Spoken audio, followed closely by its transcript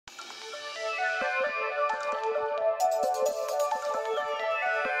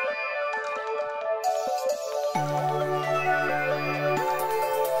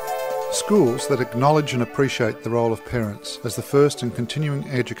Schools that acknowledge and appreciate the role of parents as the first and continuing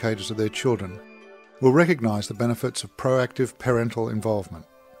educators of their children will recognise the benefits of proactive parental involvement.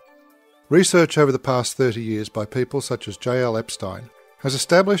 Research over the past 30 years by people such as J.L. Epstein has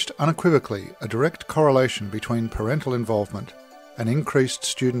established unequivocally a direct correlation between parental involvement and increased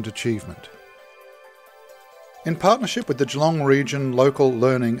student achievement. In partnership with the Geelong Region Local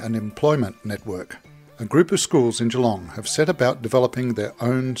Learning and Employment Network, a group of schools in Geelong have set about developing their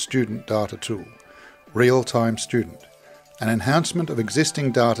own student data tool, Real-Time Student, an enhancement of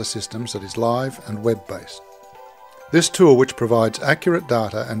existing data systems that is live and web-based. This tool, which provides accurate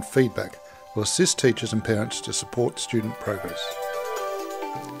data and feedback, will assist teachers and parents to support student progress.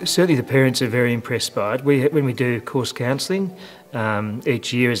 Certainly the parents are very impressed by it. When we do course counselling,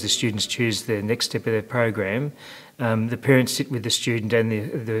 each year as the students choose the next step of their program, the parents sit with the student and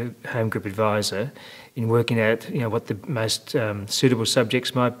the home group advisor in working out what the most suitable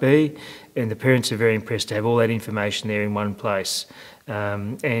subjects might be, and the parents are very impressed to have all that information there in one place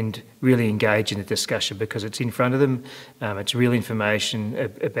and really engage in the discussion because it's in front of them, it's real information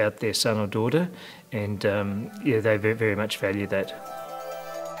about their son or daughter, and they very much value that.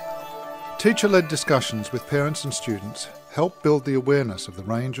 Teacher-led discussions with parents and students help build the awareness of the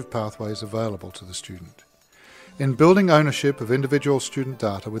range of pathways available to the student. In building ownership of individual student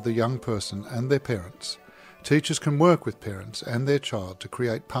data with the young person and their parents, teachers can work with parents and their child to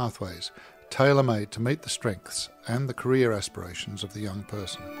create pathways tailor-made to meet the strengths and the career aspirations of the young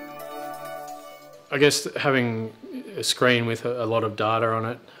person. I guess having a screen with a lot of data on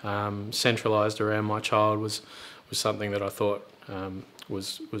it, centralised around my child, was something that I thought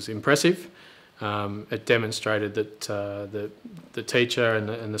was impressive. It demonstrated that the teacher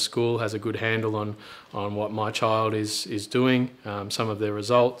and the school has a good handle on what my child is doing, some of their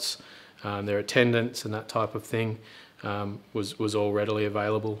results, their attendance and that type of thing was all readily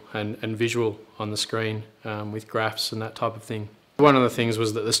available and visual on the screen with graphs and that type of thing. One of the things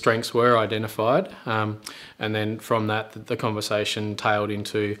was that the strengths were identified, and then from that the conversation tailed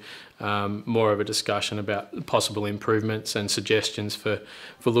into more of a discussion about possible improvements and suggestions for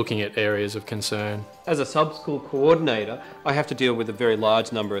looking at areas of concern. As a sub-school coordinator, I have to deal with a very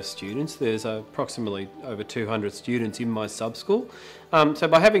large number of students. There's approximately over 200 students in my sub-school. So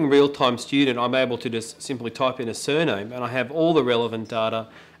by having real-time student, I'm able to just simply type in a surname and I have all the relevant data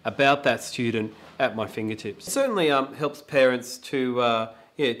about that student at my fingertips. It certainly helps parents to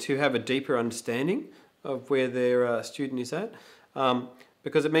have a deeper understanding of where their student is at,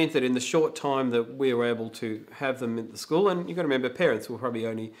 because it means that in the short time that we were able to have them at the school, and you've got to remember parents will probably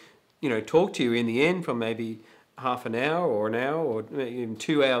only talk to you in the end for maybe half an hour or even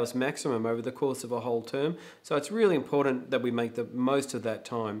 2 hours maximum over the course of a whole term. So it's really important that we make the most of that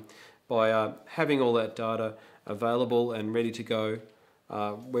time by having all that data available and ready to go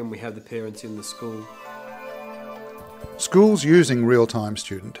when we have the parents in the school. Schools using Real-Time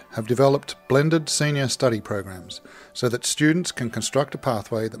Student have developed blended senior study programs so that students can construct a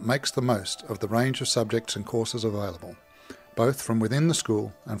pathway that makes the most of the range of subjects and courses available, both from within the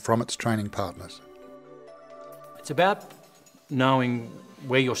school and from its training partners. It's about knowing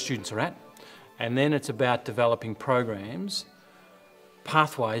where your students are at, and then it's about developing programs,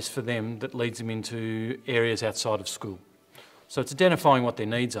 pathways for them that leads them into areas outside of school. So it's identifying what their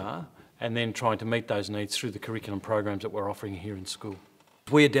needs are and then trying to meet those needs through the curriculum programs that we're offering here in school.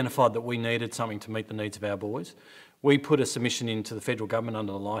 We identified that we needed something to meet the needs of our boys. We put a submission into the federal government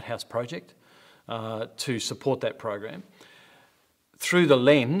under the Lighthouse project to support that program. Through the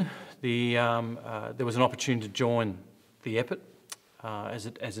LLEN, there was an opportunity to join the EPIT,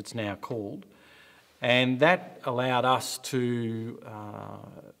 as it's now called, and that allowed us to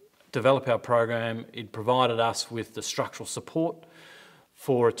develop our program. It provided us with the structural support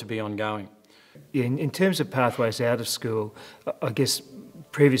for it to be ongoing. Yeah, in terms of pathways out of school, I guess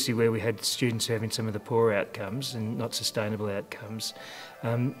previously where we had students having some of the poor outcomes and not sustainable outcomes,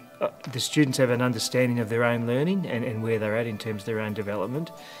 the students have an understanding of their own learning and where they're at in terms of their own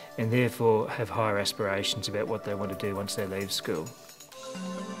development, and therefore have higher aspirations about what they want to do once they leave school.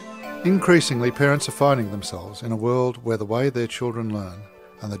 Increasingly, parents are finding themselves in a world where the way their children learn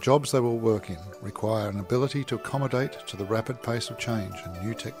and the jobs they will work in require an ability to accommodate to the rapid pace of change and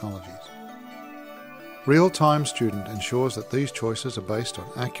new technologies. Real-Time Student ensures that these choices are based on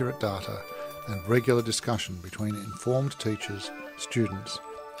accurate data and regular discussion between informed teachers, students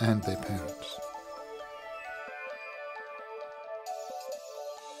and their parents.